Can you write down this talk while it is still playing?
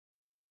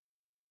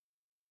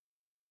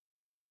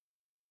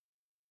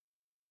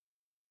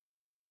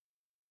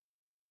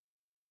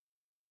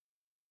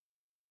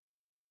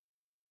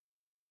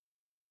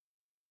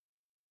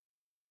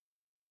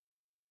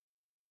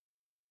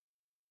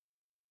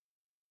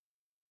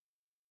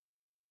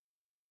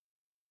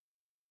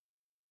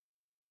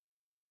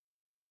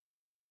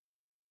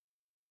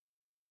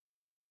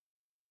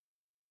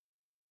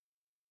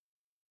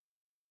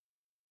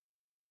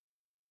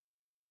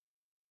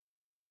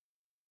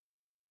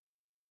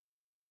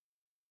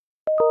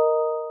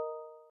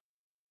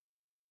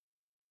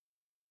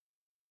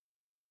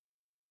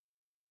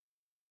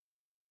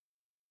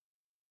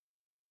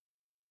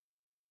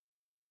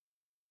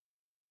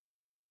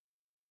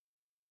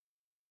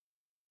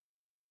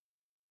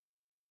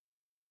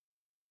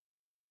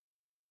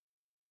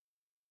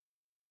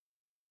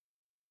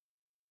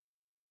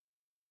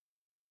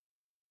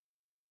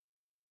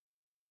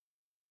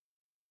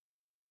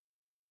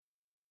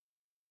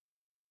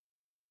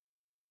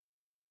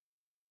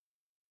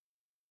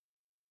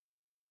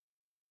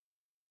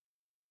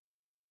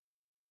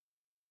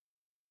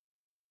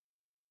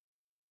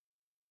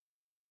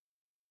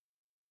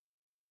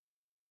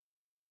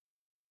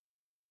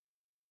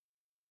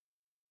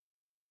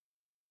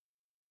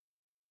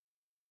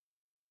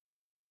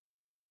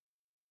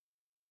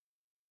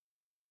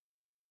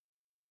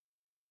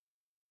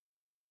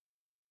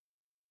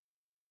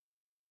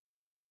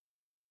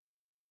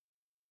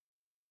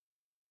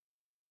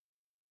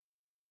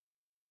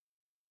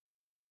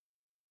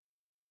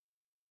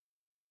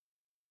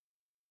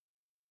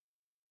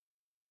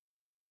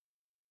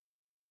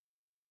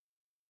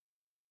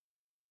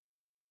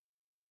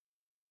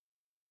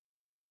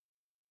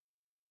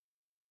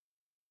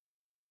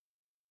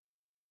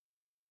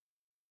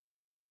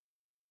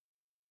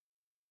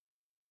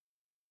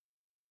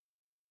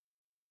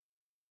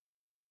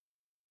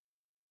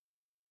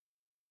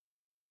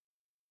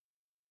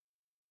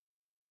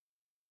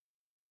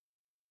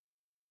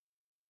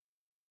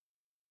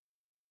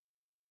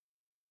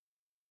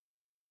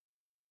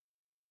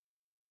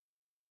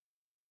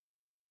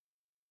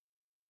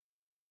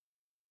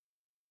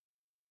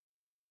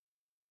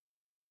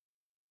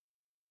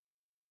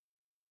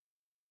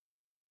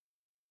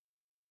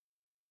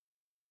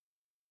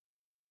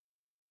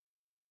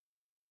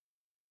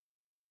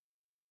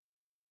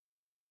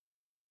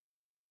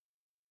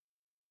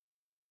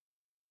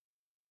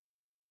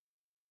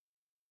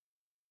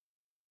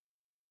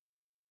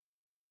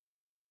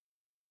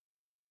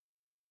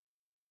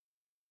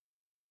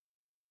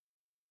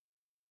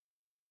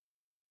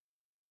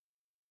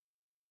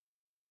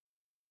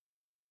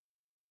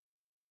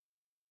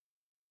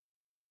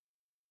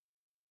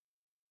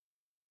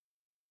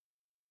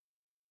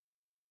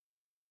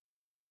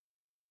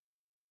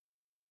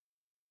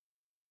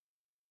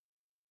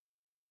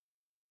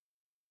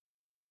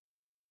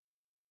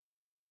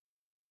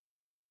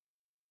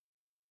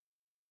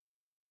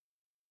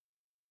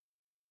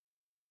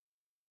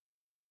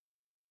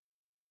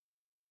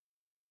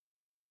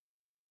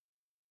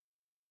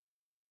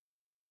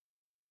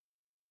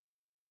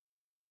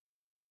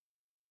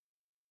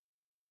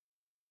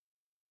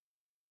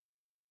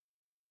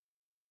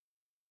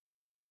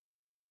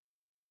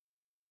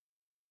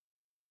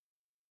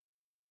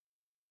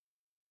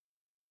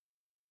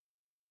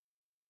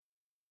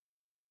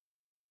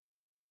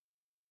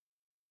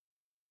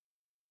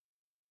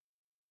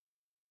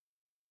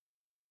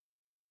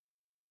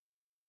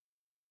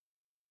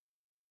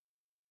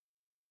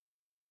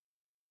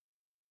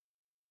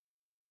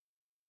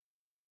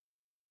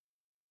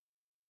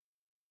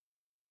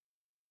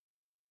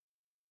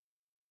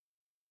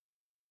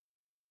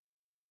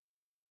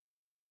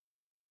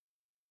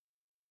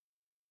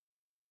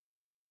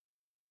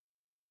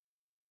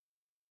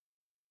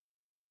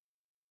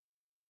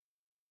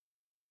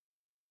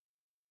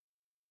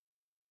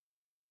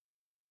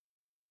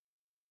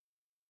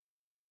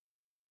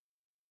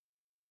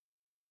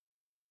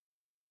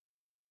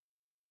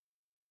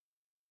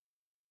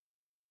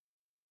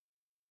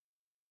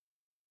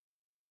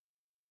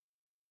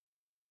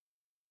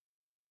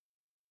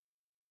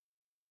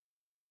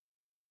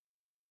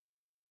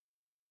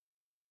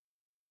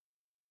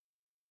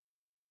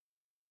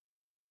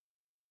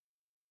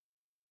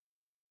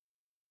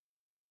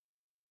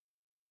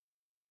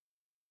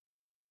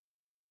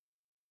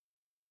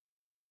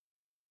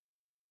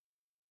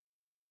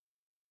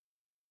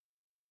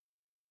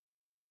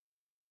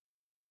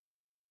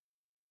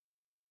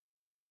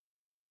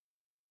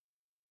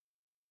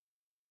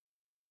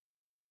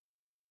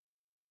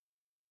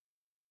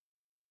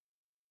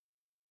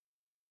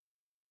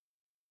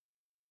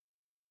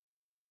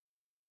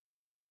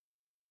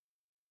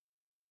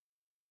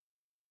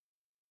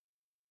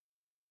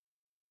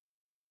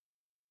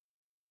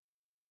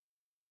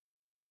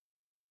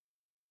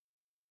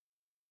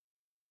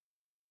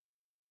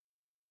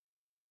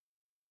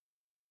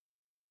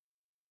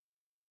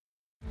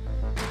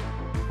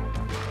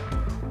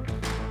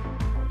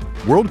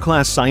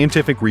World-class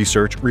scientific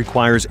research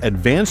requires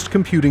advanced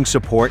computing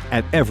support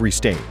at every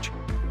stage.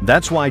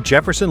 That's why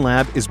Jefferson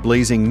Lab is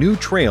blazing new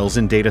trails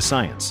in data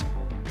science.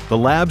 The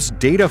lab's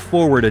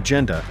data-forward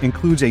agenda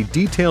includes a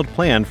detailed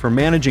plan for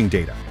managing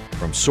data,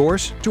 from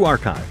source to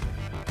archive.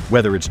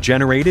 Whether it's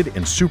generated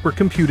in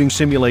supercomputing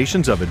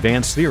simulations of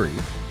advanced theory,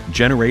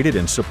 generated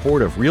in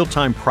support of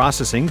real-time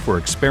processing for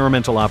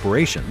experimental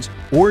operations,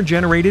 or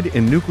generated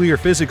in nuclear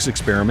physics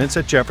experiments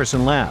at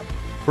Jefferson Lab.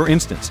 For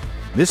instance,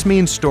 this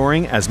means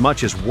storing as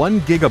much as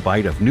 1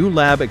 gigabyte of new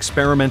lab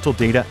experimental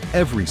data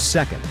every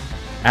second,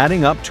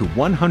 adding up to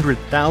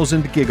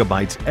 100,000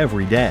 gigabytes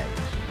every day.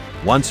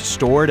 Once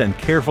stored and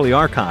carefully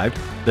archived,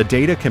 the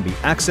data can be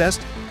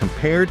accessed,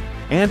 compared,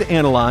 and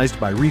analyzed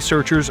by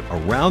researchers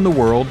around the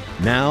world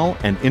now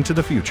and into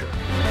the future.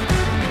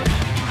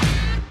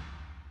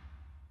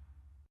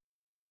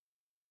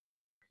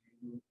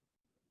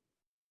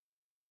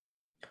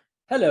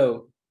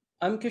 Hello,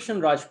 I'm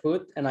Kishan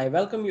Rajput, and I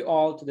welcome you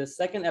all to the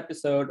second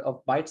episode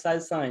of Bite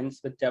Size Science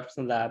with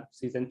Jefferson Lab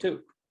Season 2.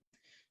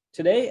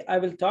 Today, I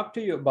will talk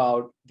to you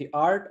about the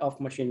art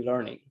of machine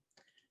learning,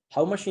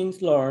 how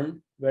machines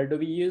learn, where do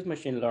we use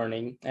machine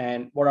learning,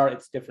 and what are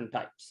its different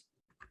types.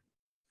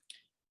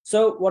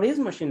 So what is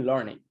machine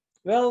learning?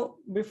 Well,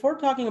 before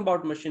talking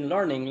about machine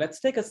learning, let's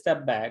take a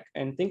step back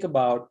and think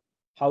about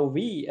how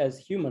we as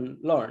humans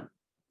learn.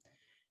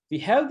 We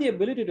have the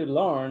ability to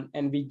learn,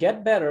 and we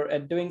get better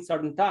at doing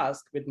certain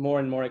tasks with more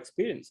and more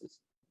experiences.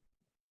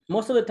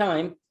 Most of the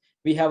time,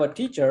 we have a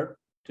teacher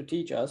to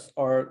teach us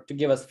or to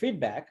give us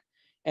feedback,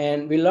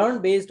 and we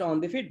learn based on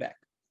the feedback.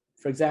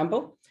 For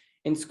example,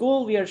 in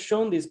school, we are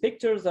shown these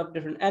pictures of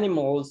different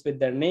animals with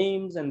their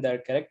names and their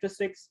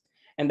characteristics,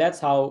 and that's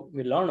how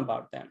we learn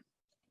about them.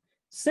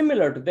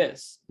 Similar to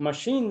this,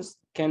 machines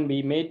can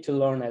be made to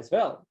learn as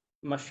well.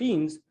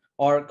 Machines,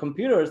 or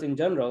computers in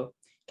general,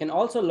 can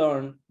also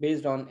learn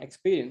based on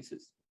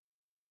experiences.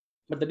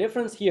 But the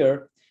difference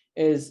here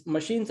is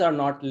machines are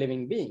not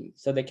living beings,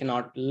 so they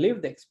cannot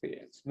live the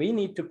experience. We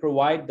need to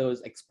provide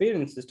those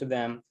experiences to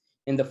them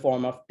in the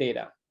form of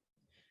data.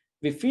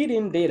 We feed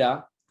in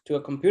data to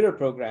a computer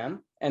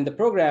program, and the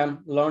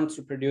program learns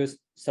to produce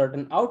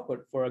certain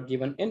output for a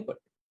given input.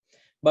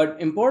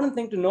 But important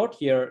thing to note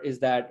here is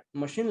that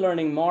machine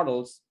learning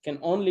models can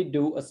only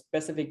do a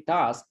specific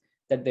task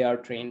that they are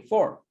trained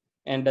for,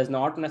 and does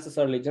not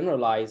necessarily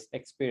generalize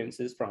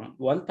experiences from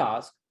one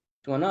task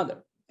to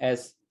another,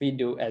 as we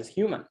do as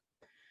human.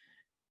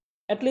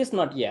 At least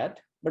not yet,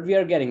 but we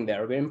are getting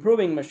there. We're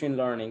improving machine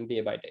learning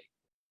day by day.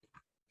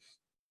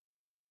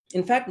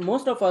 In fact,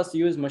 most of us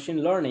use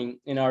machine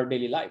learning in our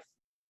daily life.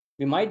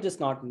 We might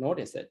just not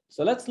notice it.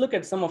 So let's look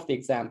at some of the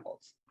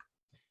examples.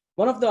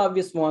 One of the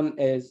obvious one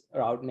is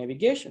route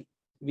navigation.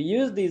 We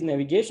use these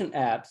navigation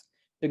apps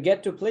to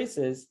get to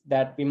places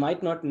that we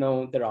might not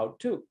know the route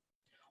to.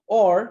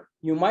 Or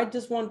you might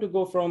just want to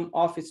go from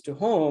office to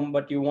home,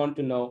 but you want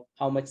to know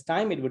how much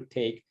time it would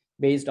take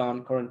based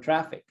on current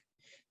traffic.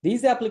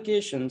 These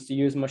applications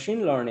use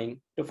machine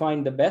learning to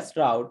find the best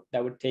route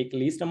that would take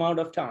least amount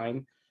of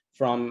time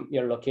from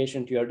your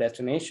location to your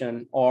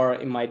destination, or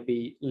it might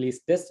be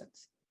least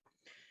distance.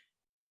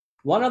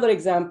 One other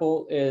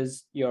example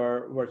is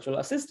your virtual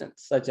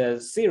assistants, such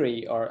as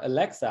Siri or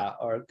Alexa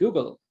or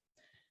Google.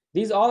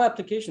 These all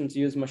applications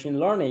use machine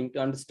learning to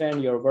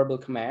understand your verbal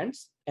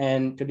commands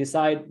and to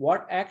decide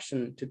what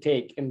action to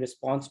take in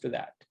response to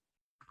that.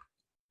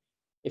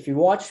 If you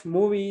watch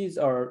movies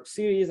or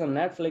series on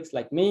Netflix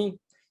like me,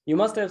 you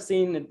must have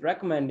seen it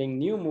recommending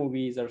new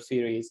movies or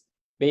series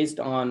based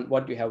on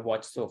what you have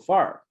watched so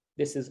far.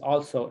 This is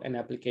also an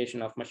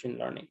application of machine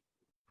learning.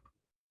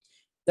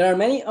 There are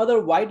many other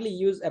widely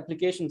used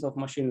applications of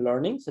machine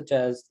learning, such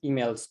as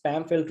email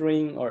spam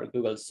filtering or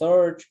Google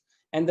search,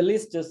 and the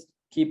list just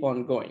keep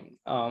on going.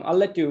 I'll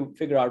let you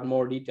figure out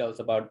more details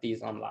about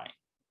these online.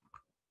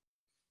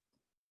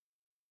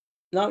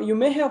 Now, you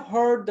may have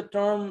heard the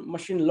term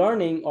machine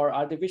learning or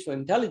artificial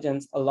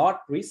intelligence a lot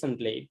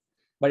recently,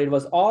 but it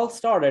was all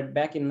started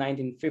back in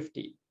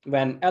 1950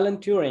 when Alan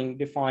Turing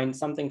defined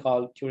something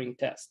called Turing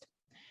test.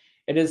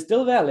 It is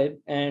still valid,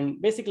 and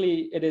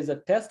basically it is a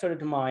test to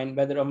determine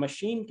whether a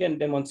machine can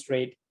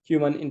demonstrate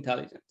human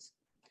intelligence.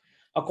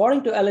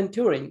 According to Alan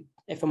Turing,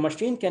 if a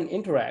machine can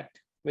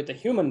interact with a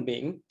human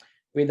being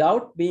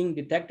without being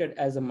detected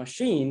as a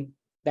machine,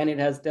 then it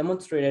has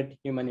demonstrated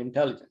human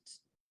intelligence.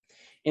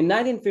 In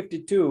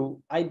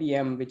 1952,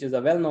 IBM, which is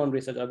a well-known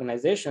research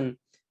organization,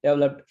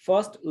 developed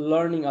first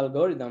learning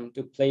algorithm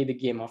to play the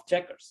game of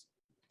checkers.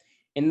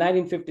 In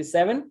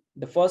 1957,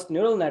 the first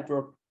neural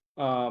network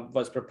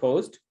was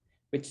proposed,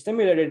 which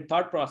simulated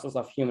thought process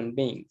of human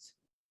beings.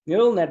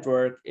 Neural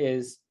network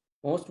is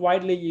most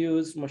widely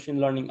used machine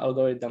learning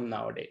algorithm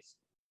nowadays.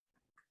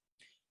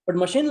 But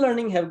machine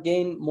learning have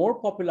gained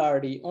more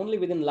popularity only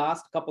within the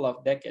last couple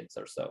of decades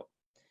or so.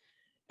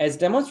 As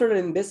demonstrated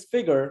in this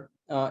figure,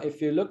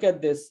 if you look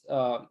at this,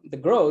 the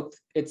growth,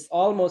 it's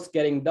almost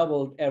getting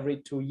doubled every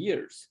 2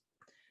 years,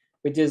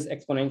 which is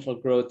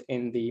exponential growth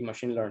in the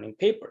machine learning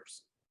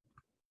papers.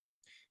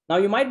 Now,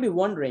 you might be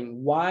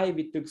wondering why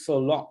we took so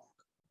long.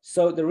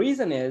 So the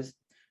reason is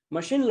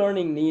machine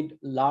learning need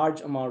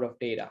large amount of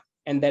data,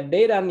 and that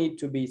data need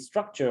to be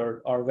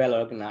structured or well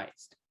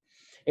organized.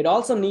 It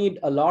also need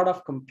a lot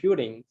of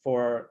computing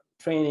for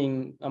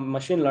training a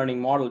machine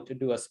learning model to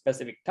do a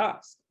specific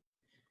task.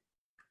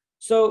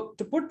 So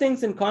to put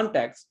things in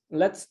context,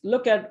 let's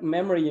look at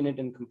memory unit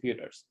in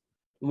computers.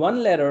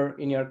 One letter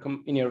in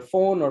your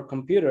phone or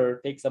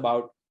computer takes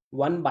about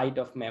 1 byte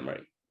of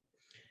memory.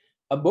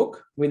 A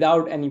book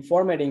without any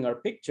formatting or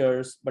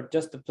pictures, but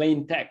just the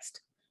plain text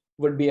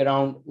would be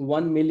around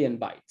 1 million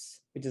bytes,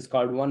 which is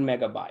called 1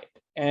 megabyte.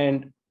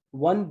 And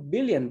 1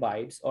 billion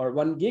bytes or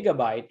 1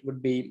 gigabyte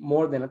would be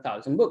more than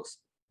 1,000 books.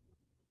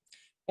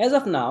 As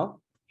of now,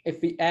 if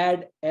we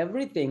add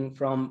everything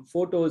from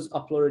photos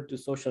uploaded to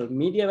social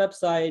media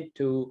website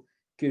to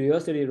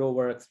Curiosity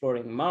rover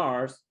exploring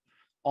Mars,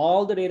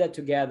 all the data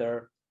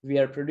together, we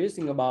are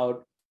producing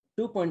about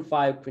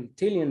 2.5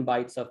 quintillion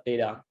bytes of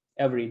data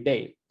every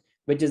day,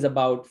 which is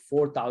about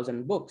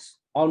 4,000 books,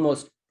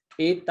 almost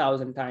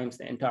 8,000 times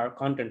the entire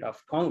content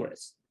of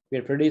Congress. We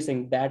are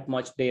producing that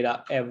much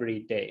data every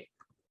day.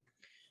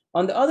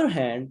 On the other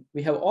hand,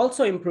 we have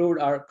also improved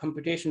our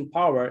computation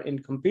power in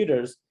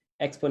computers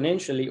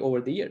exponentially over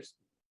the years.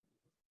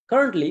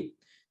 Currently,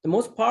 the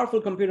most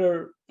powerful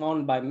computer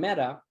owned by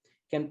Meta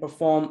can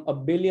perform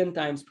 1 billion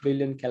times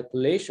billion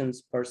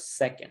calculations per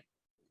second.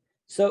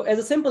 So as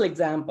a simple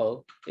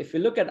example, if you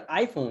look at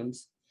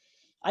iPhones,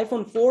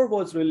 iPhone 4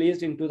 was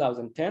released in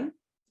 2010.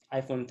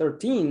 iPhone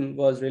 13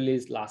 was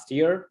released last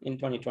year in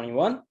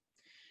 2021.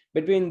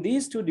 Between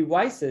these two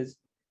devices,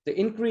 the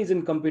increase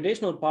in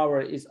computational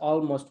power is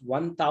almost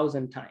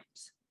 1,000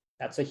 times.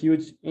 That's a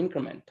huge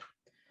increment.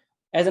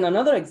 As in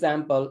another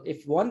example,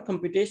 if one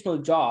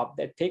computational job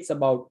that takes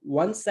about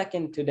 1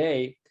 second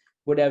today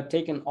would have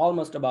taken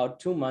almost about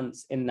 2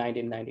 months in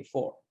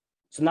 1994.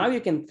 So now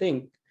you can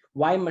think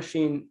why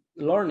machine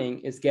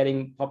learning is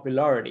getting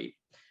popularity.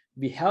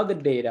 We have the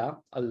data,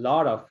 a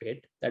lot of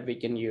it, that we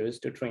can use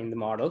to train the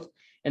models,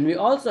 and we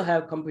also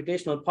have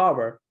computational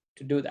power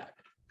to do that.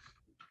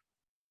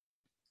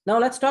 Now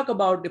let's talk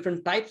about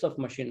different types of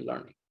machine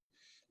learning.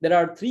 There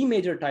are 3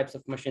 major types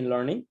of machine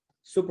learning: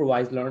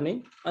 supervised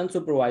learning,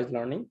 unsupervised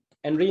learning,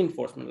 and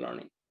reinforcement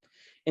learning.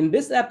 In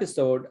this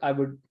episode, I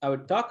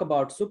would talk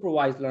about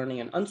supervised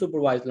learning and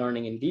unsupervised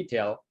learning in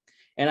detail.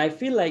 And I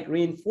feel like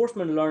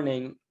reinforcement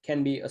learning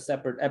can be a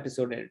separate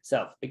episode in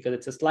itself because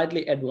it's a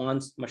slightly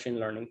advanced machine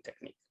learning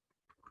technique.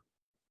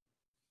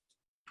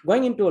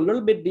 Going into a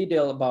little bit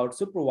detail about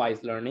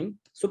supervised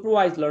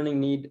learning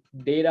need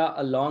data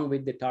along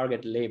with the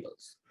target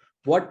labels,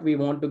 what we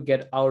want to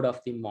get out of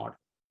the model.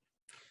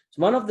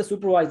 So one of the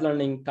supervised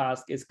learning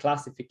tasks is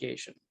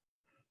classification,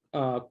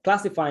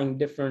 classifying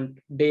different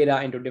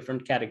data into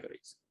different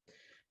categories.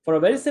 For a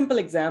very simple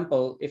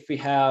example, if we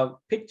have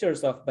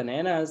pictures of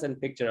bananas and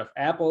picture of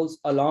apples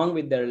along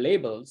with their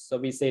labels, so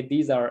we say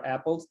these are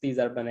apples, these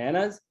are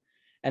bananas,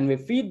 and we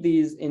feed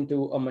these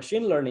into a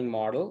machine learning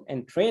model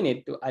and train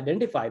it to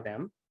identify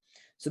them.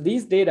 So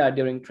these data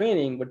during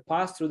training would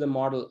pass through the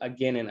model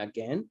again and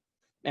again,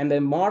 and the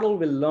model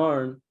will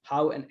learn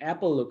how an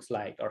apple looks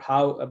like or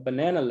how a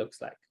banana looks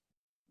like.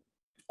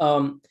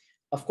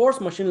 Of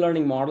course, machine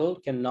learning model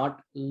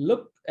cannot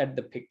look at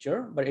the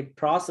picture, but it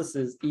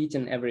processes each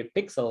and every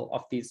pixel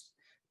of these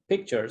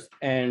pictures,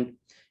 and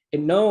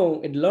it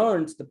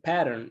learns the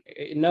pattern.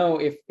 It know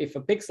if a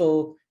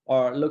pixel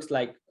or looks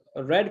like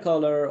a red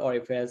color, or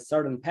if it has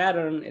certain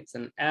pattern, it's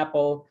an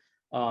apple.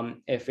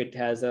 If it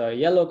has a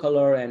yellow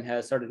color and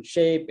has certain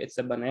shape, it's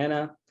a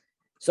banana.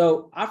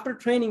 So after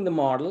training the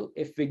model,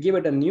 if we give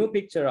it a new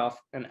picture of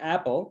an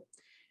apple,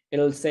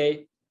 it'll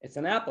say it's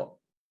an apple.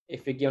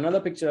 If we give another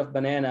picture of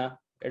banana,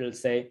 it'll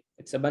say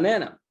it's a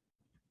banana.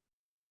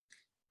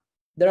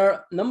 There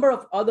are a number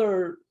of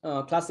other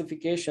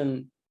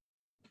classification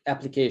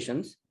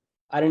applications.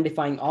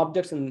 Identifying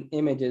objects and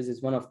images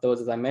is one of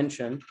those, as I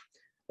mentioned.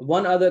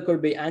 One other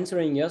could be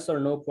answering yes or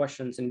no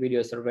questions in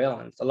video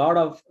surveillance. A lot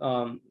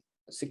of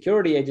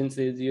security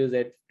agencies use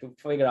it to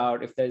figure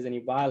out if there's any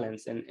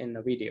violence in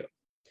the video.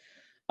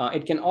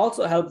 It can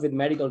also help with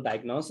medical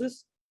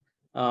diagnosis.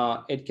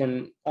 It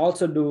can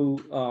also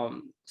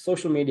do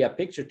social media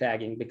picture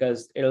tagging,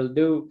 because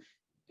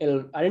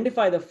it'll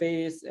identify the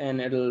face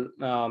and it'll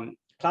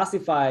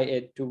classify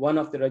it to one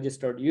of the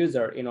registered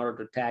user in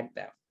order to tag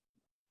them.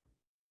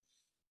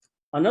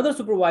 Another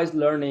supervised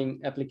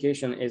learning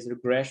application is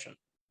regression.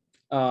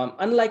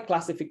 Unlike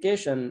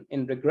classification,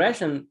 in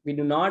regression, we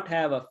do not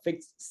have a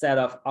fixed set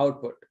of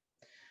output.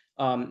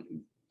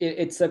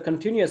 It's a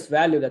continuous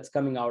value that's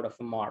coming out of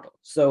a model.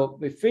 So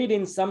we feed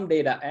in some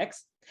data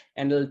X,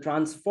 and it'll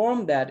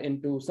transform that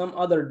into some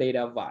other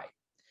data Y.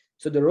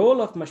 So the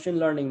role of machine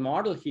learning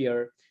model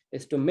here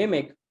is to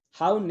mimic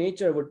how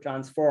nature would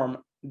transform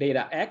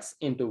data X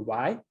into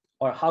Y,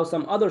 or how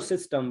some other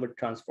system would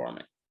transform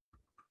it.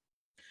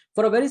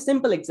 For a very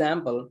simple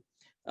example,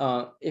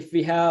 if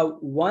we have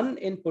one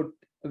input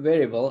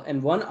variable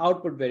and one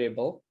output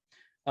variable,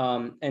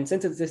 and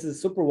since this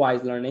is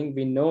supervised learning,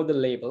 we know the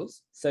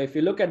labels. So if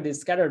you look at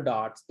these scatter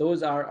dots,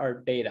 those are our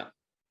data.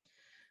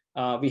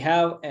 We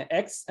have an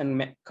X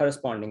and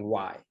corresponding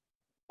Y.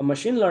 A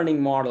machine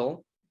learning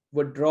model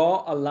would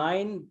draw a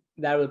line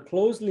that will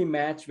closely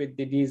match with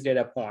these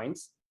data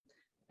points.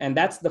 And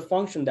that's the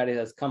function that it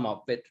has come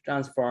up with to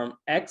transform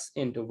X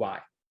into Y.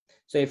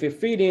 So if you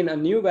feed in a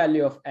new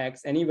value of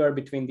X anywhere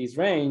between these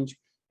range,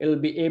 it'll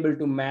be able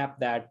to map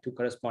that to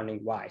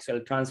corresponding Y. So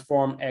it'll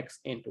transform X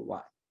into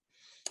Y.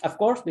 Of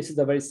course, this is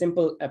a very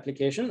simple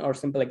application or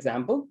simple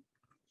example.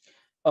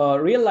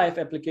 A real life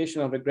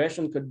application of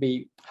regression could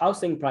be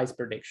housing price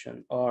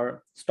prediction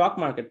or stock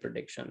market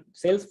prediction,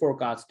 sales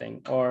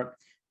forecasting, or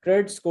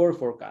credit score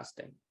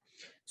forecasting.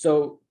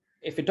 So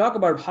if we talk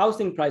about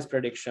housing price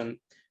prediction,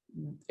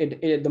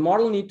 the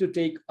model need to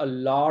take a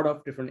lot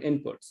of different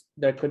inputs.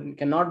 There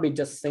cannot be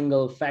just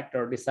single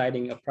factor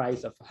deciding a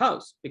price of a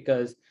house,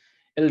 because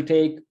it'll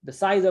take the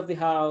size of the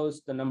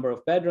house, the number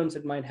of bedrooms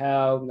it might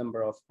have,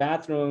 number of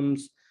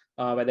bathrooms,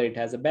 whether it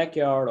has a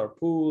backyard or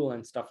pool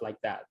and stuff like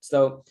that.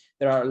 So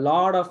there are a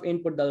lot of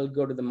input that will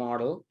go to the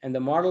model, and the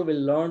model will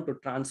learn to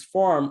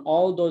transform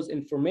all those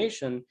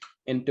information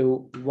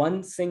into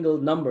one single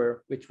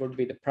number, which would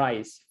be the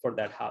price for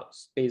that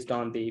house based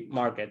on the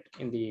market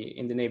in the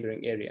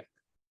neighboring area.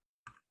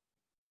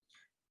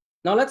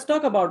 Now let's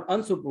talk about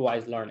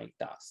unsupervised learning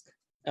task.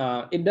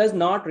 It does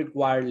not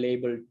require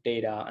labeled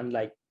data,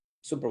 unlike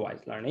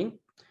supervised learning.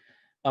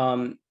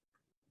 One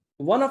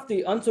of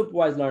the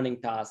unsupervised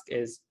learning tasks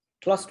is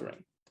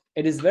clustering.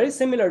 It is very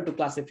similar to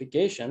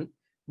classification,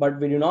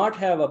 but we do not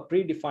have a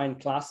predefined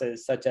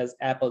classes such as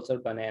apples or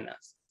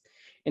bananas.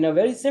 In a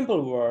very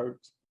simple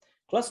words,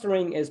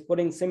 clustering is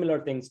putting similar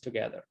things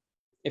together.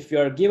 If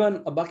you're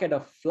given a bucket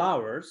of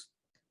flowers,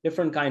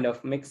 different kind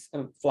of mixed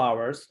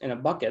flowers in a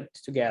bucket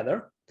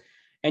together,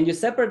 and you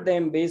separate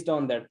them based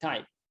on their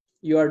type,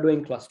 you are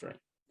doing clustering.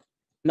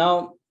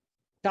 Now,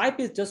 type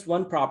is just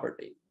one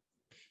property.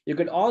 You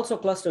could also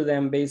cluster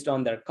them based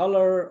on their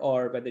color,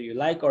 or whether you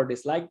like or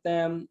dislike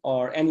them,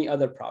 or any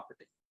other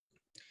property.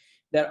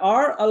 There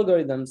are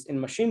algorithms in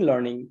machine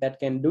learning that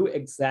can do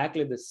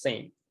exactly the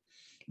same.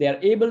 They are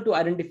able to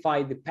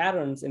identify the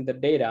patterns in the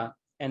data,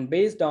 and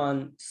based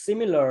on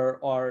similar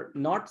or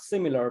not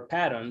similar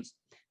patterns,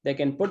 they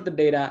can put the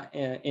data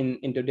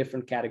into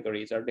different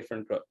categories or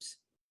different groups.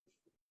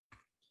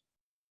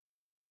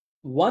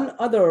 One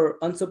other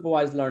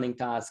unsupervised learning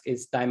task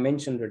is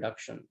dimension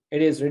reduction.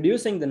 It is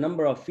reducing the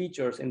number of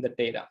features in the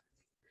data.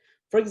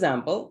 For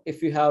example,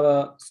 if you have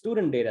a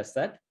student data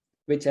set,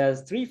 which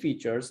has 3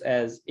 features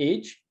as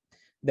age,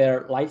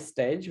 their life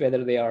stage,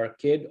 whether they are a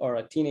kid or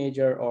a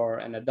teenager or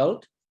an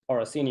adult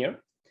or a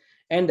senior,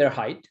 and their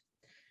height,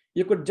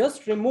 you could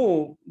just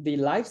remove the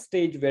life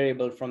stage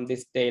variable from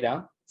this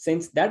data,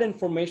 since that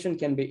information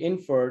can be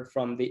inferred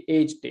from the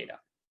age data.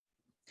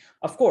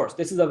 Of course,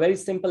 this is a very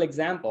simple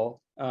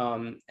example,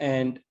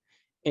 and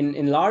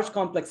in large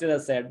complex data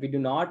set, we do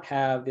not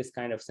have this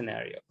kind of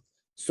scenario.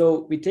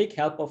 So we take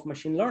help of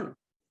machine learning.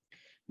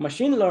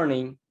 Machine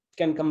learning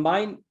can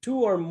combine 2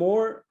 or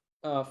more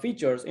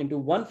features into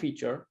one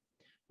feature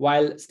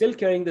while still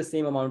carrying the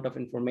same amount of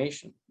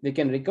information. They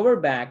can recover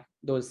back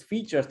those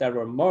features that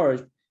were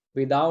merged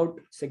without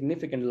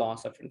significant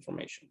loss of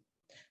information.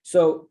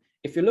 So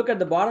if you look at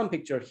the bottom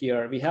picture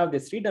here, we have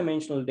this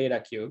 3-dimensional data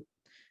cube.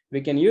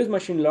 We can use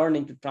machine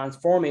learning to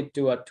transform it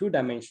to a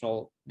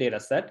 2-dimensional data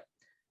set,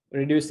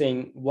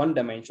 reducing 1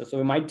 dimension. So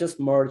we might just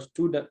merge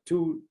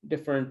two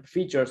different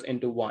features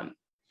into one.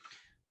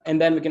 And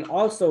then we can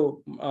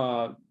also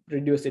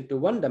reduce it to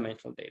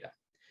 1-dimensional data.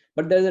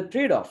 But there's a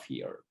trade-off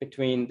here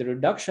between the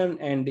reduction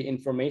and the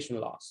information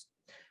loss.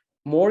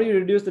 More you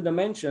reduce the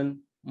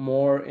dimension,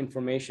 more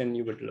information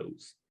you would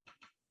lose.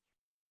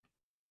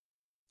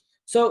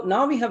 So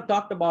now we have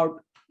talked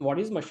about what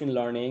is machine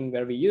learning,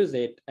 where we use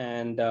it,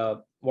 and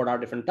what are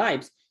different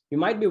types. You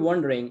might be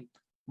wondering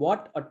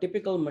what a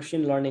typical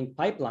machine learning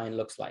pipeline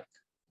looks like.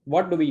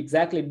 What do we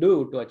exactly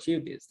do to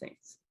achieve these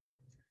things?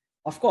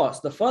 Of course,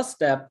 the first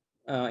step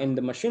in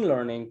the machine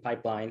learning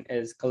pipeline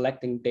is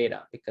collecting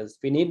data, because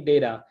we need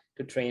data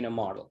to train a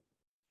model.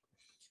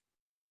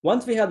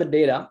 Once we have the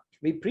data,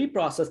 we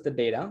pre-process the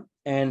data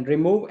and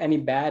remove any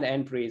bad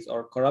entries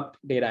or corrupt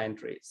data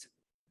entries.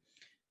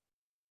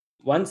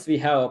 Once we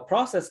have a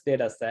processed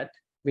data set,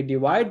 we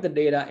divide the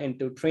data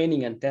into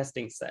training and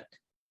testing set.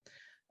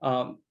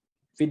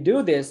 We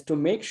do this to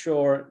make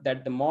sure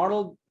that the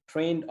model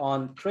trained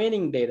on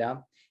training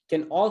data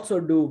can also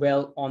do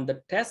well on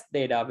the test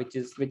data, which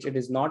it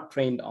is not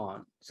trained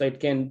on. So it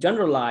can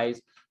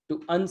generalize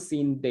to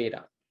unseen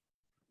data.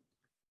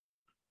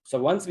 So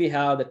once we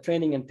have the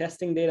training and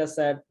testing data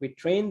set, we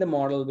train the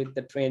model with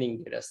the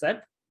training data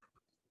set.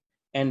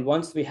 And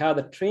once we have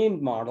the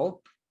trained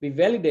model, we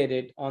validate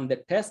it on the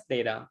test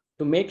data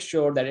to make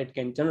sure that it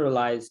can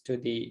generalize to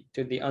the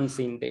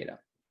unseen data.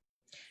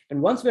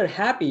 And once we're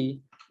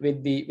happy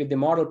with the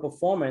model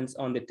performance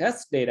on the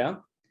test data,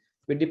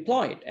 we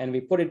deploy it and we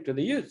put it to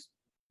the use.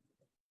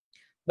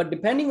 But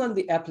depending on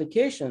the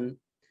application,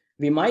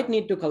 we might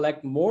need to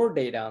collect more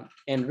data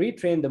and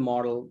retrain the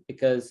model,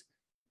 because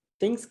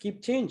things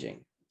keep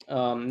changing.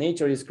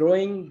 Nature is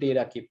growing,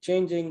 data keep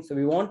changing. So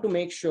we want to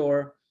make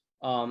sure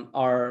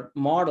our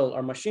model,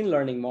 our machine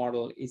learning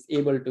model, is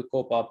able to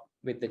cope up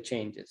with the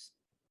changes.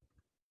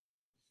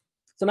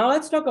 So now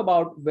let's talk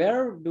about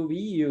where do we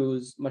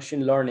use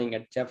machine learning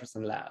at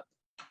Jefferson Lab.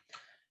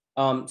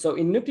 So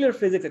in nuclear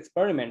physics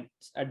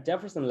experiments at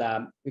Jefferson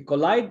Lab, we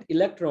collide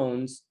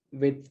electrons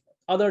with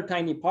other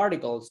tiny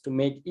particles to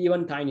make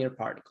even tinier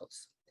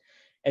particles.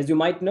 As you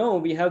might know,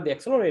 we have the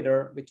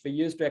accelerator, which we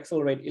use to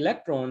accelerate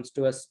electrons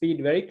to a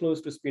speed very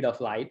close to speed of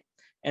light.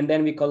 And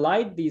then we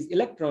collide these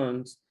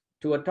electrons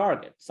to a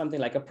target, something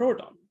like a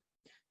proton.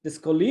 This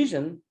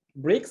collision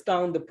breaks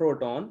down the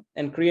proton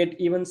and create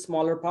even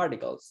smaller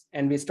particles.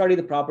 And we study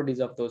the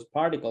properties of those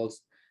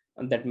particles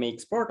that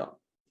makes proton.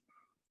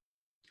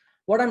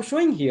 What I'm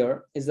showing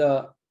here is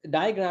a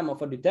diagram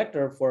of a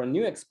detector for a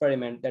new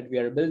experiment that we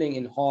are building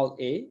in Hall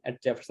A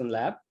at Jefferson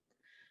Lab.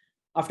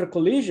 After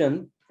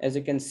collision, as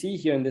you can see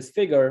here in this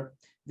figure,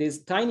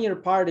 these tinier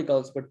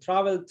particles would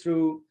travel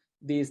through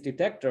these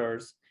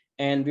detectors,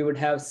 and we would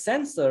have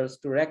sensors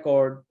to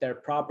record their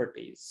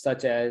properties,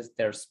 such as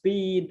their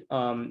speed,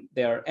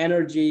 their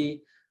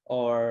energy,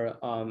 or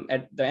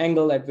at the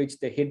angle at which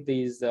they hit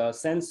these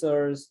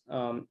sensors,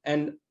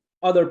 and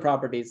other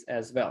properties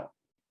as well.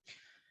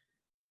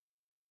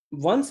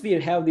 Once we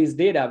have these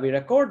data, we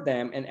record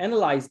them and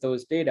analyze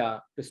those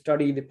data to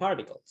study the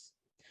particles.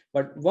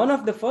 But one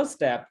of the first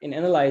steps in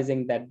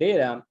analyzing that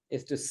data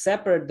is to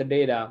separate the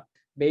data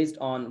based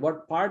on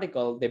what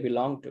particle they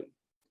belong to.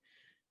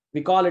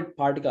 We call it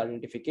particle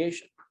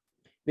identification.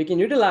 We can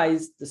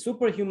utilize the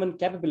superhuman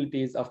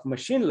capabilities of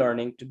machine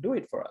learning to do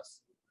it for us.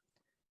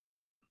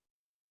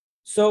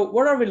 So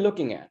what are we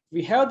looking at?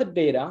 We have the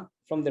data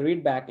from the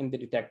readback in the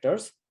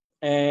detectors,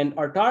 and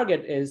our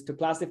target is to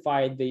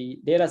classify the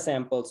data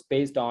samples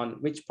based on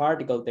which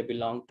particle they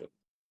belong to.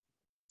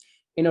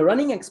 In a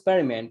running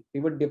experiment, we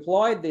would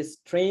deploy this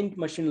trained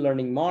machine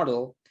learning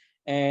model,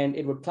 and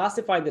it would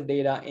classify the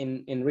data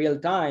in real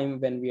time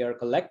when we are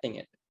collecting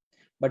it.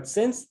 But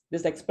since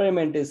this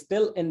experiment is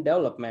still in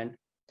development,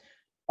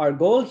 our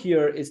goal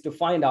here is to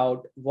find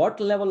out what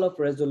level of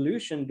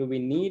resolution do we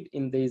need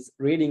in this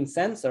reading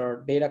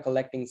sensor, data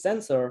collecting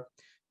sensor,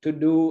 to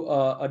do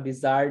a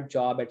desired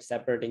job at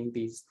separating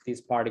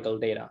these particle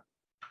data.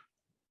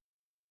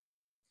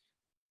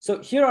 So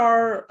here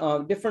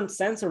are different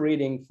sensor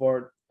reading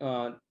for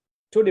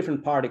two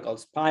different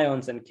particles,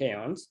 pions and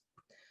kaons.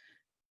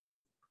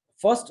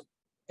 First,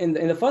 in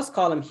the first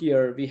column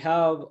here, we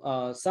have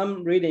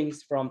some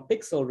readings from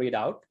pixel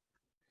readout.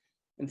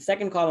 And the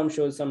second column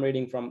shows some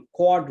reading from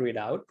quad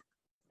readout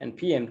and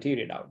PMT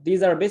readout.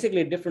 These are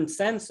basically different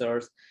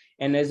sensors.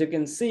 And as you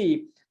can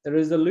see, the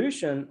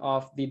resolution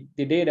of the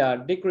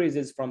data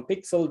decreases from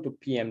pixel to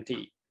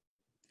PMT.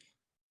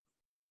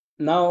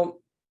 Now,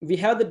 we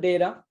have the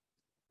data,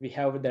 we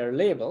have their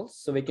labels,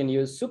 so we can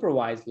use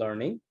supervised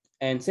learning.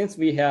 And since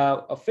we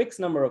have a fixed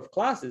number of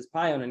classes,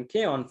 pion and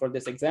kaon for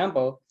this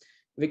example,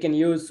 we can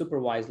use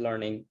supervised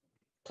learning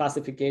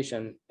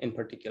classification in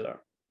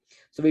particular.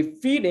 So we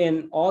feed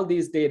in all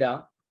these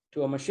data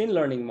to a machine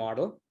learning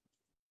model,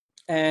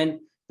 and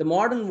the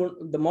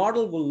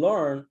model will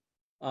learn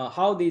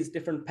how these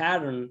different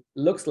pattern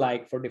looks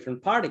like for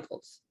different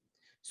particles.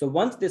 So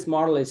once this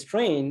model is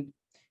trained,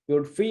 we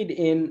would feed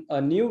in a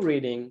new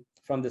reading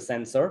from the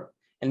sensor,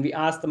 and we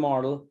ask the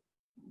model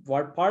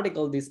what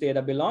particle this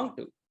data belong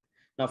to.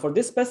 Now for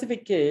this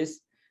specific case,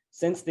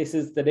 since this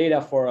is the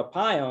data for a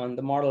pion,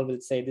 the model will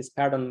say this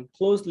pattern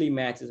closely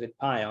matches with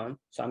pion,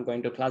 so I'm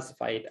going to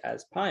classify it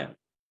as pion.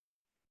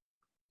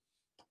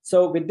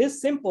 So with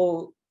this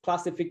simple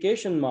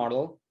classification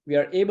model, we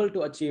are able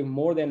to achieve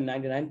more than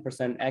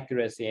 99%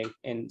 accuracy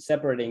in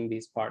separating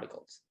these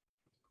particles.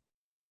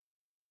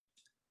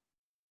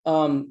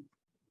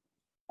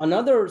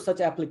 Another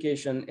such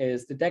application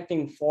is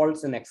detecting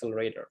faults in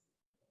accelerator.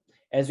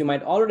 As you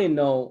might already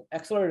know,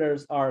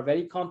 accelerators are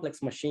very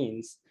complex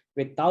machines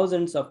with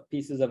thousands of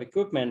pieces of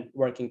equipment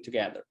working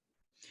together.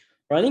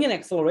 Running an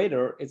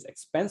accelerator is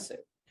expensive,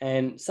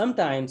 and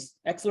sometimes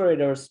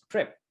accelerators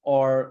trip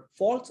or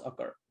faults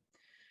occur.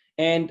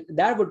 And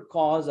that would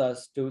cause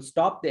us to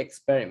stop the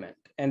experiment,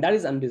 and that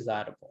is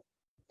undesirable.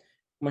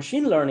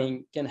 Machine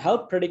learning can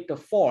help predict a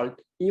fault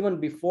even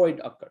before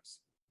it occurs.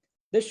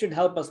 This should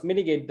help us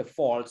mitigate the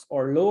faults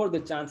or lower the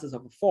chances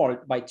of a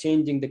fault by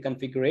changing the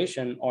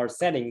configuration or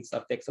settings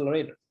of the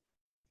accelerator.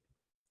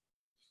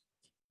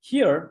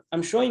 Here,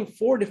 I'm showing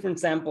 4 different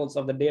samples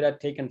of the data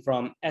taken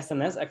from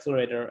SNS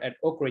accelerator at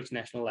Oak Ridge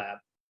National Lab.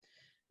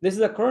 This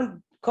is a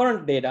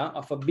current data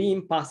of a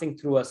beam passing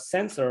through a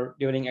sensor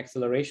during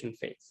acceleration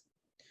phase.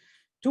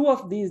 2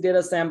 of these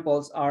data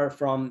samples are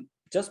from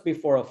just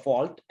before a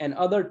fault, and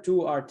other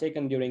 2 are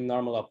taken during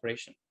normal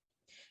operation.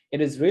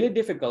 It is really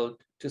difficult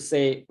to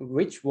say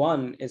which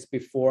one is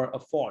before a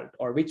fault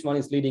or which one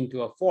is leading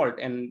to a fault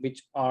and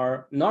which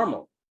are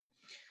normal.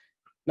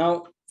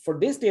 Now, for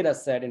this data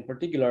set in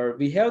particular,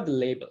 we have the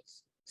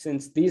labels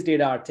since these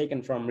data are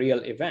taken from real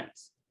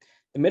events.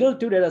 The middle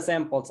 2 data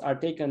samples are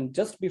taken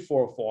just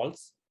before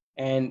faults,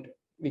 and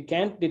we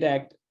can't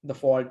detect the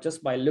fault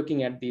just by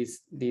looking at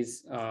these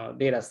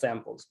data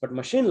samples, but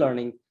machine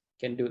learning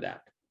can do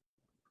that.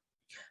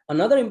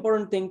 Another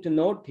important thing to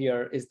note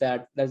here is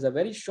that there's a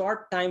very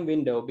short time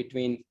window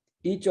between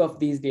each of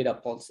these data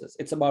pulses.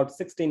 It's about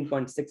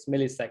 16.6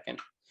 milliseconds.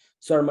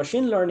 So our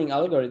machine learning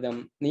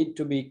algorithm need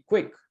to be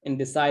quick in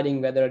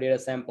deciding whether a data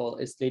sample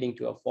is leading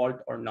to a fault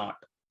or not.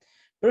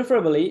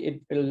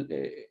 Preferably,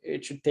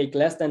 it should take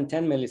less than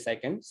 10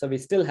 milliseconds. So we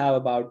still have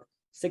about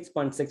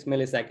 6.6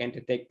 milliseconds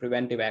to take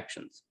preventive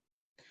actions.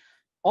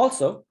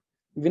 Also,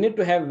 we need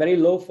to have very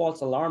low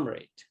false alarm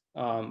rate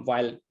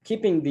while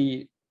keeping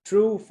the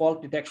true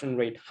fault detection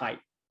rate high.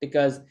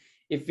 Because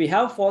if we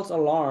have false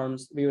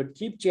alarms, we would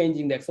keep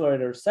changing the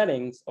accelerator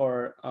settings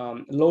or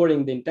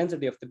lowering the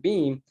intensity of the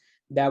beam.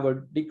 That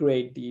would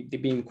degrade the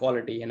beam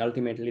quality and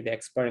ultimately the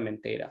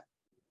experiment data.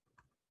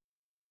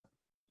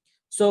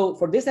 So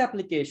for this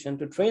application,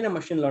 to train a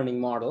machine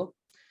learning model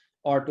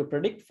or to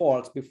predict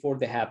faults before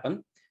they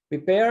happen, we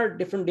pair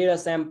different data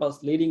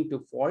samples leading to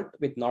fault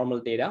with normal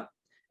data,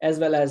 as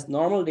well as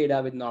normal data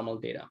with normal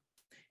data,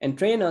 and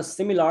train a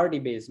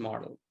similarity-based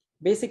model.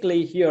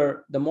 Basically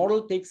here, the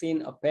model takes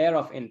in a pair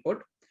of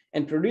input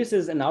and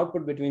produces an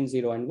output between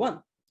 0 and 1,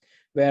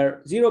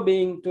 where 0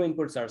 being two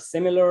inputs are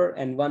similar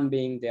and 1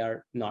 being they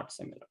are not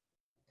similar.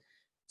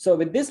 So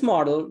with this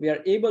model, we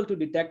are able to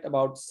detect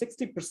about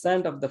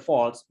 60% of the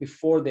faults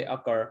before they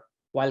occur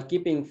while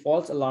keeping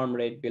false alarm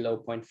rate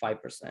below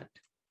 0.5%.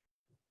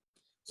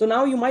 So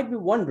now you might be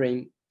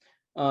wondering,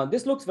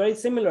 this looks very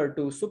similar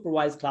to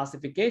supervised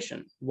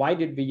classification. Why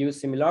did we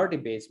use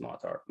similarity-based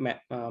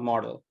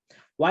model?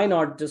 Why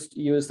not just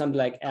use something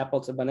like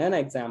apples or banana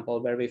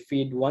example where we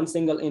feed one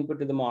single input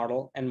to the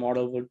model and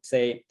model would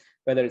say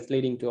whether it's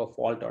leading to a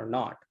fault or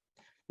not?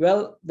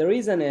 Well, the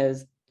reason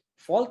is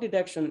fault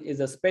detection is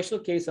a special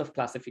case of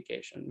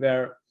classification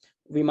where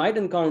we might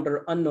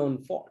encounter unknown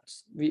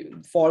faults,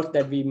 faults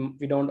that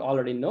we don't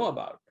already know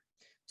about.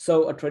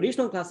 So a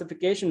traditional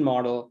classification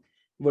model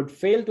would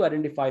fail to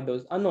identify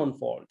those unknown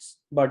faults.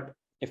 But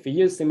if we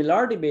use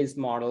similarity-based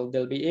model,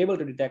 they'll be able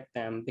to detect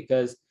them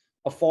because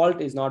a fault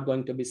is not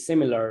going to be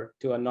similar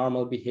to a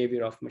normal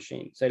behavior of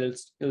machine. So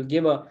it'll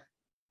give a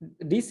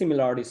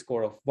dissimilarity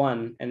score of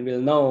 1, and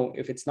we'll know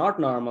if it's not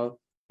normal,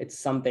 it's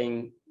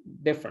something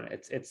different,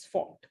 it's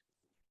fault.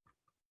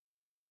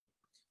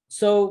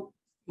 So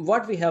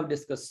what we have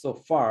discussed so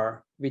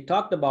far, we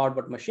talked about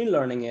what machine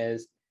learning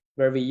is,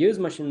 where we use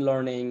machine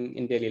learning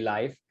in daily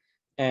life,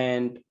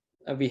 and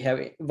we have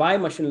why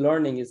machine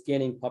learning is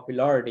gaining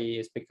popularity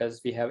is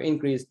because we have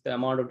increased the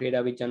amount of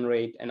data we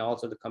generate and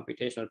also the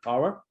computational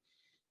power,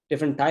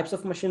 different types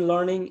of machine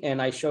learning.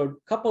 And I showed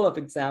a couple of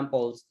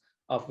examples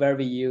of where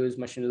we use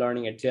machine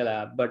learning at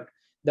JLab, but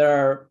there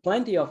are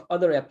plenty of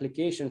other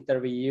applications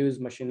that we use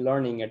machine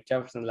learning at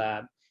Jefferson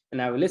Lab. And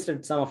I've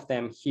listed some of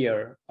them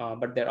here,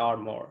 but there are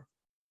more.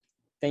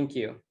 Thank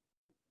you.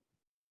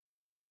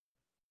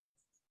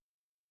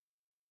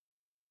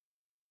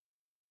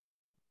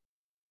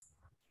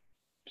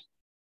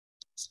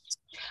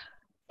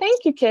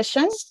 Thank you,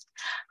 Kishan.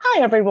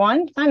 Hi,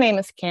 everyone. My name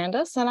is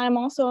Candace, and I'm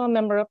also a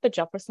member of the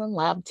Jefferson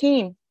Lab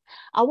team.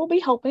 I will be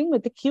helping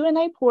with the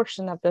Q&A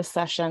portion of this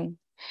session.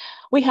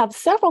 We have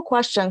several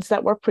questions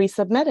that were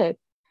pre-submitted.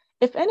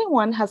 If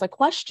anyone has a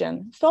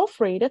question, feel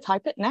free to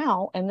type it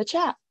now in the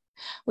chat.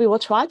 We will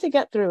try to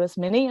get through as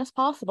many as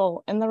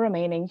possible in the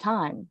remaining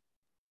time.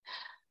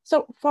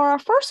 So for our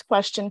first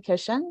question,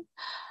 Kishan,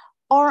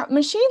 are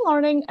machine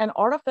learning and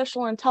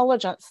artificial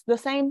intelligence the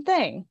same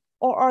thing,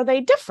 or are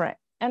they different,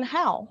 and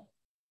how?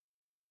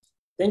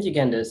 Thank you,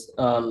 Candace.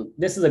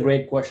 This is a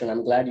great question.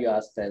 I'm glad you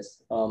asked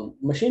this.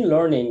 Machine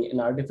learning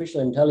and artificial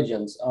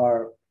intelligence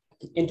are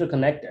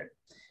interconnected.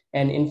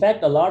 And in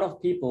fact, a lot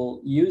of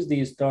people use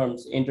these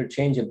terms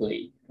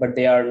interchangeably, but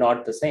they are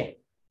not the same.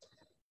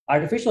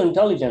 Artificial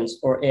intelligence,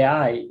 or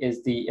AI,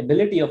 is the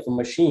ability of a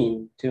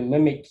machine to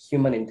mimic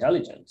human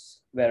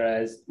intelligence,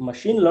 whereas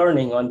machine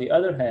learning, on the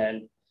other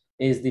hand,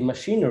 is the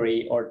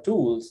machinery or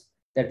tools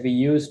that we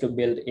use to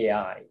build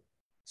AI.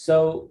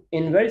 So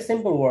in very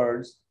simple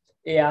words,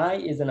 AI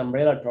is an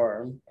umbrella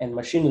term and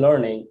machine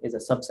learning is a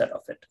subset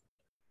of it.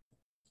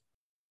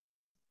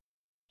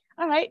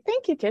 All right,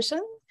 thank you,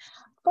 Kishan.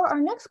 For our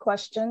next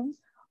question,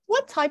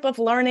 what type of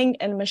learning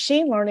and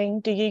machine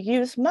learning do you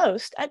use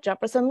most at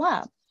Jefferson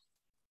Lab?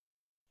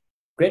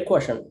 Great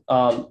question.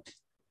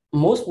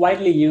 Most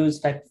widely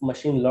used type of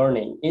machine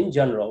learning in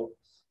general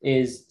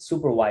is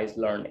supervised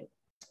learning.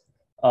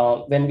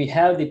 When we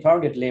have the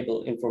target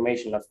label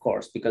information, of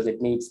course, because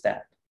it needs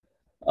that.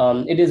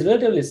 It is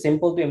relatively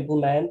simple to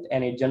implement,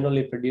 and it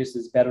generally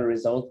produces better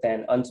results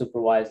than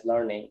unsupervised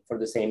learning for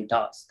the same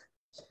task.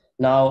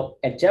 Now,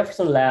 at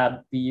Jefferson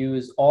Lab, we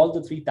use all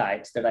the 3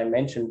 types that I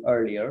mentioned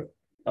earlier,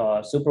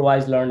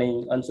 supervised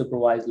learning,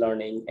 unsupervised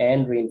learning,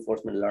 and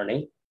reinforcement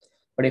learning.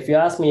 But if you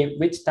ask me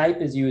which type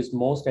is used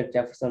most at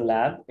Jefferson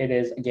Lab, it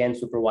is, again,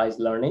 supervised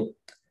learning.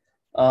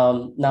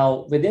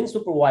 Now, within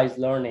supervised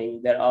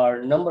learning, there are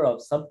a number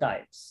of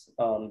subtypes,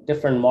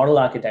 different model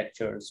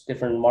architectures,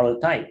 different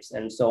model types,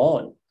 and so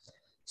on.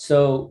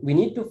 So we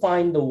need to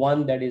find the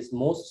one that is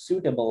most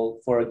suitable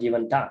for a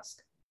given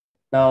task.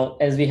 Now,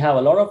 as we have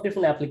a lot of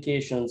different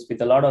applications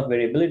with a lot of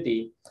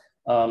variability,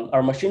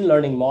 our machine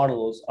learning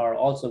models are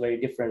also very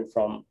different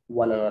from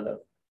one another.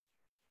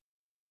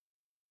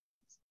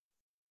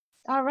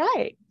 All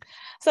right.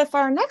 So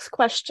for our next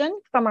question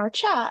from our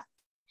chat,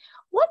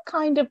 what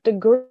kind of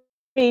degree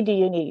do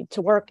you need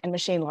to work in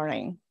machine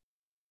learning?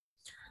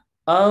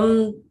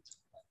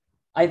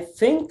 I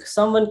think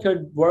someone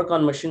could work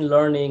on machine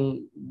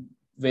learning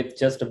with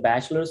just a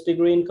bachelor's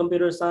degree in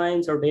computer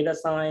science or data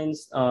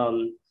science.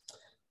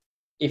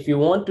 If you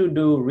want to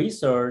do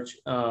research,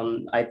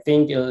 I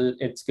think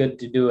it's good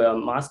to do a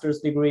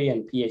master's degree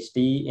and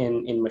PhD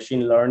in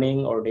machine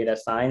learning or data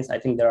science. I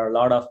think there are a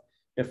lot of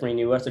different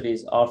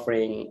universities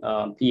offering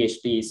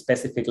PhD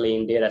specifically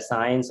in data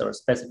science or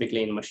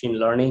specifically in machine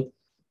learning.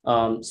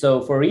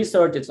 So for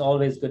research, it's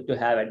always good to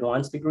have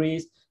advanced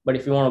degrees. But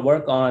if you want to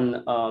work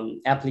on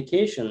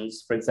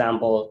applications, for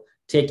example,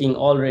 taking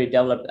already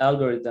developed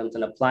algorithms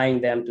and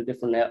applying them to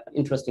different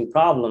interesting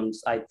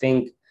problems, I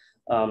think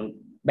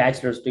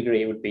bachelor's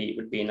degree would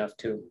be enough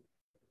too.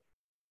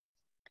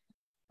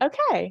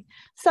 Okay,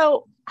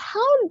 so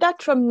how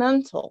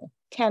detrimental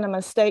can a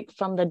mistake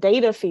from the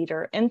data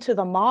feeder into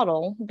the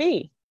model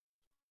be?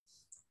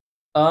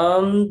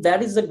 That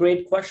is a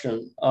great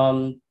question.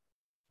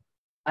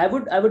 I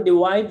would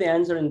divide the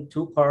answer in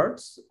two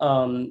parts.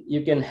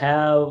 You can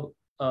have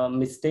a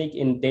mistake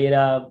in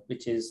data,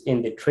 which is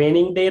in the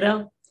training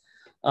data.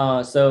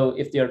 So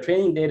if your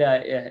training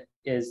data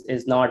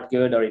is not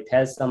good or it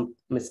has some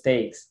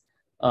mistakes,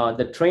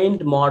 the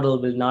trained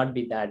model will not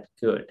be that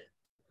good.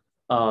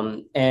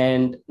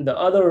 And the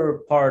other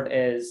part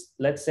is,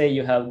 let's say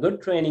you have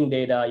good training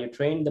data, you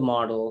train the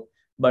model,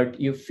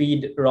 but you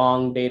feed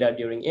wrong data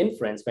during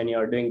inference when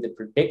you're doing the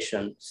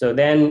prediction. So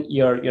then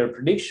your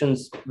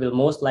predictions will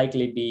most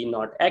likely be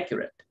not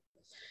accurate.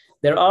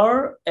 There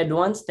are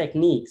advanced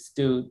techniques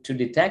to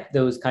detect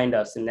those kind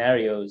of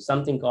scenarios,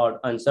 something called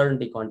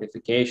uncertainty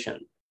quantification.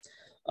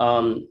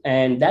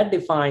 And that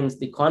defines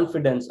the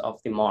confidence of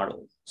the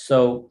model.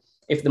 So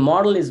if the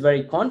model is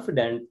very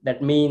confident,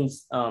 that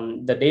means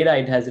the data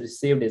it has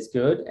received is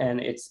good and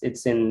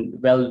it's in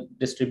well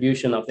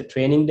distribution of the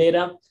training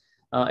data.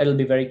 It'll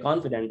be very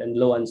confident and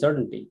low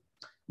uncertainty.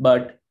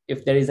 But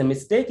if there is a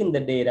mistake in the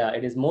data,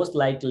 it is most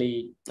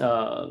likely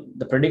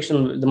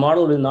the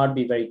model will not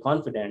be very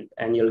confident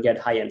and you'll get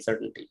high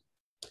uncertainty.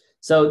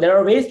 So there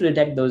are ways to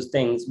detect those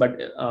things, but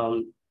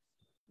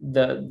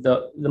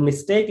the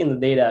mistake in the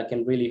data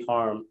can really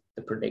harm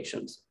the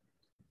predictions.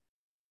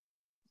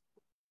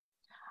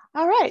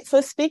 All right,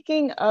 so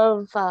speaking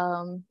of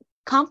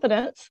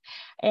confidence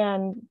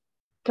and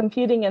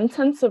computing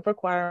intensive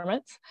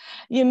requirements,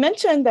 you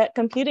mentioned that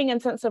computing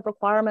intensive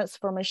requirements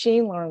for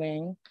machine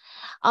learning,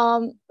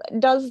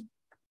 do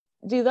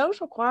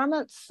those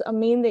requirements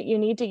mean that you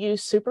need to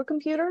use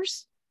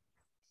supercomputers?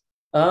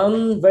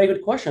 Very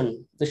good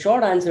question. The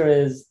short answer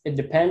is it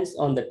depends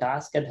on the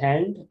task at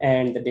hand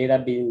and the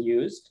data being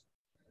used.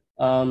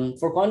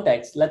 For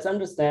context, let's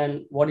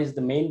understand what is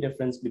the main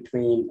difference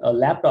between a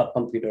laptop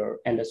computer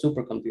and a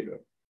supercomputer.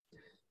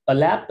 A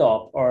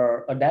laptop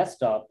or a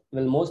desktop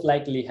will most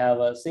likely have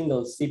a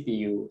single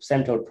CPU,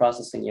 central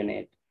processing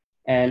unit,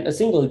 and a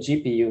single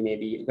GPU,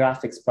 maybe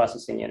graphics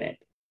processing unit.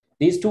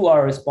 These two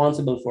are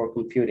responsible for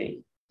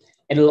computing.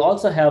 It will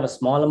also have a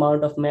small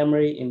amount of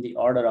memory in the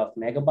order of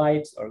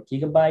megabytes or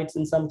gigabytes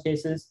in some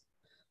cases.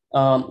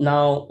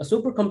 Now, a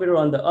supercomputer,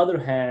 on the other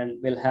hand,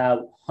 will have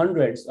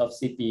hundreds of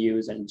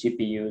CPUs and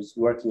GPUs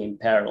working in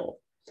parallel.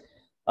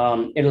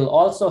 It will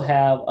also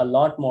have a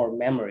lot more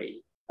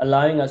memory,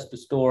 allowing us to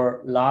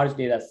store large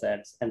data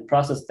sets and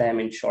process them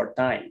in short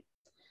time.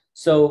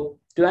 So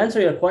to answer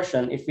your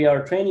question, if we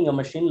are training a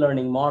machine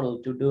learning model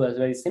to do a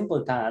very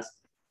simple task,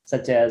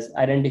 such as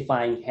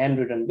identifying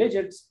handwritten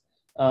digits,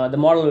 the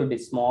model will be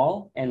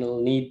small and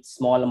will need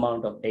small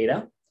amount of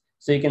data.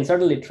 So you can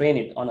certainly train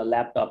it on a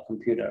laptop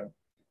computer.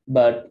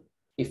 But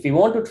if you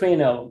want to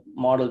train a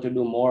model to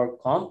do more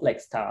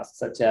complex tasks,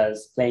 such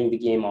as playing the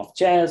game of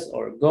chess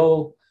or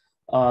Go,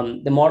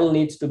 the model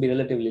needs to be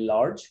relatively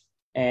large,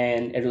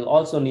 and it will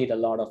also need a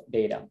lot of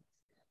data.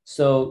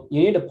 So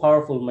you need a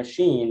powerful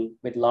machine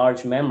with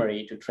large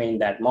memory to train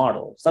that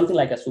model. Something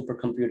like a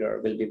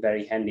supercomputer will be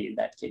very handy in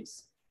that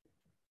case.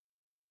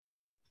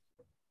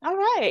 All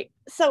right.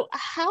 So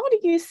how do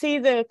you see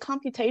the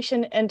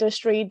computation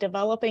industry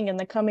developing in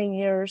the coming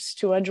years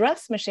to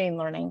address machine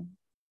learning?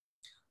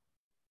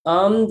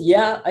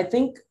 Yeah, I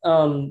think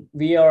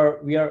we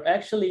are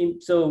actually,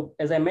 so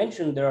as I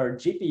mentioned, there are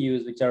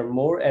GPUs, which are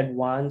more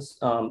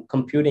advanced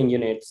computing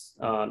units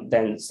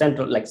than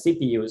like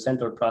CPU,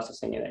 central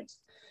processing units.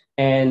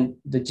 And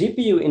the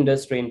GPU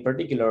industry in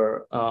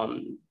particular,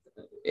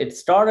 it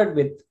started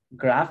with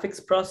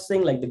graphics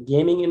processing, like the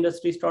gaming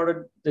industry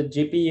started the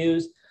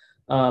GPUs,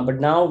 but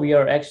now we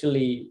are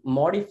actually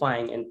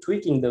modifying and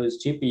tweaking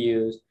those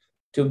GPUs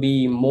to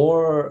be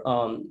more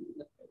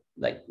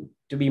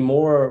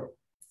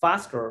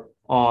faster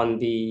on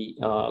the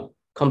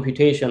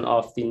computation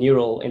of the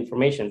neural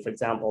information, for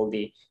example,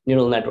 the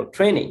neural network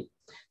training.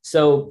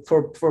 So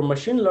for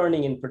machine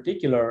learning in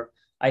particular,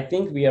 I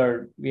think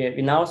we're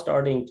now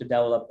starting to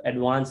develop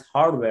advanced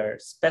hardware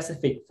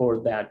specific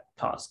for that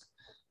task.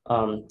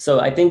 So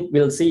I think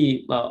we'll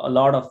see a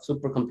lot of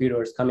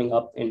supercomputers coming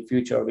up in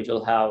future, which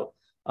will have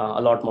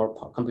a lot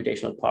more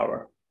computational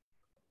power.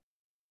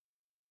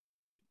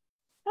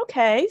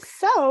 Okay,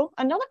 so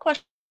another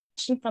question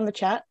from the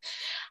chat.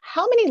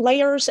 How many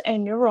layers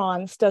and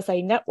neurons does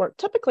a network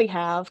typically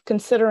have,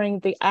 considering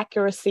the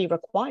accuracy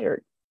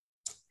required?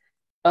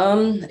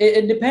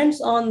 It depends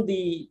on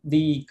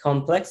the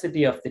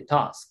complexity of the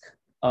task.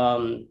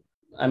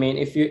 I mean,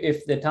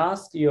 if the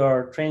task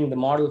you're training the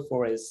model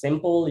for is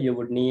simple, you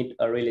would need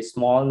a really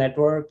small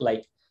network,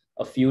 like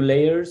a few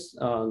layers,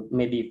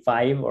 maybe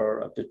 5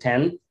 or up to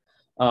 10.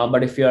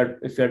 But if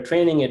you're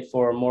training it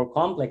for a more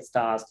complex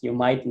task, you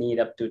might need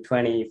up to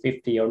 20,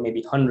 50, or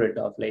maybe 100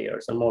 of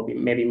layers, or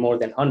maybe more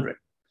than 100.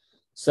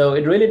 So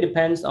it really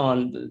depends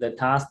on the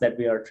task that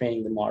we are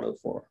training the model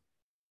for.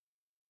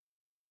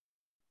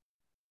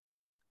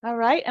 All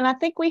right, and I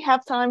think we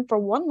have time for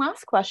one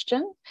last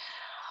question.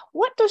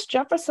 What does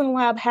Jefferson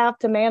Lab have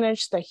to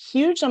manage the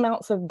huge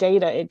amounts of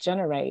data it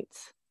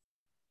generates?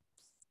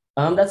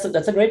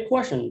 That's a great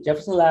question.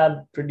 Jefferson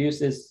Lab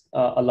produces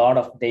a lot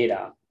of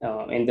data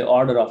in the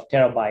order of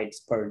terabytes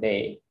per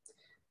day.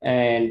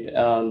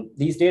 And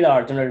these data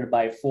are generated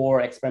by 4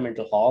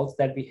 experimental halls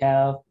that we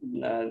have.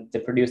 They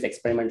produce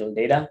experimental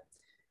data.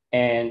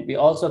 And we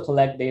also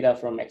collect data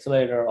from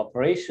accelerator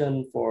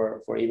operation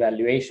for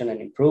evaluation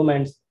and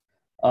improvements.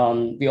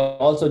 We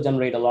also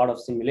generate a lot of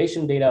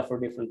simulation data for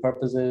different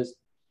purposes.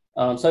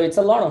 So it's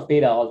a lot of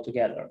data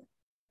altogether.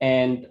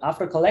 And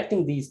after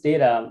collecting these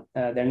data,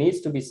 there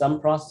needs to be some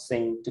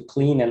processing to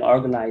clean and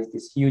organize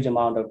this huge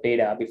amount of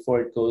data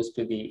before it goes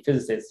to the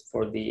physicists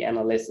for the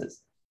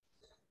analysis.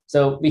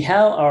 So we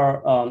have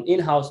our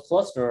in-house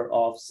cluster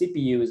of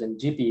CPUs and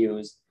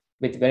GPUs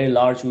with very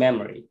large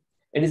memory.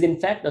 It is in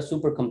fact a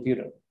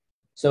supercomputer.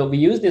 So we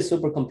use this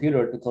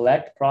supercomputer to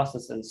collect,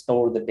 process, and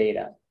store the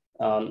data.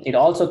 It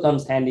also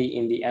comes handy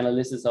in the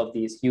analysis of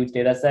these huge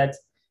data sets,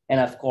 and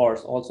of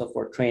course, also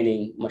for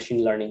training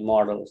machine learning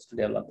models to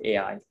develop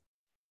AI.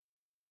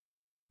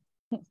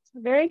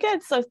 Very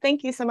good. So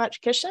thank you so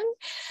much, Kishan.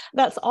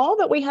 That's all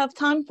that we have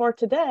time for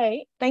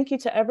today. Thank you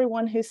to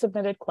everyone who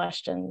submitted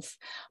questions.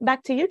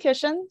 Back to you,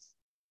 Kishan.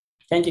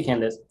 Thank you,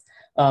 Candace.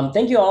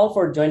 Thank you all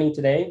for joining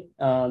today.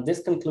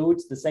 This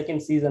concludes the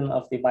 2nd season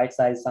of the Bite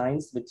Size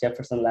Science with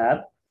Jefferson Lab.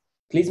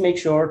 Please make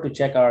sure to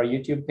check our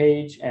YouTube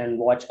page and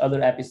watch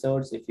other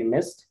episodes if you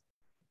missed.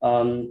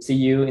 See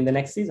you in the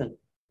next season.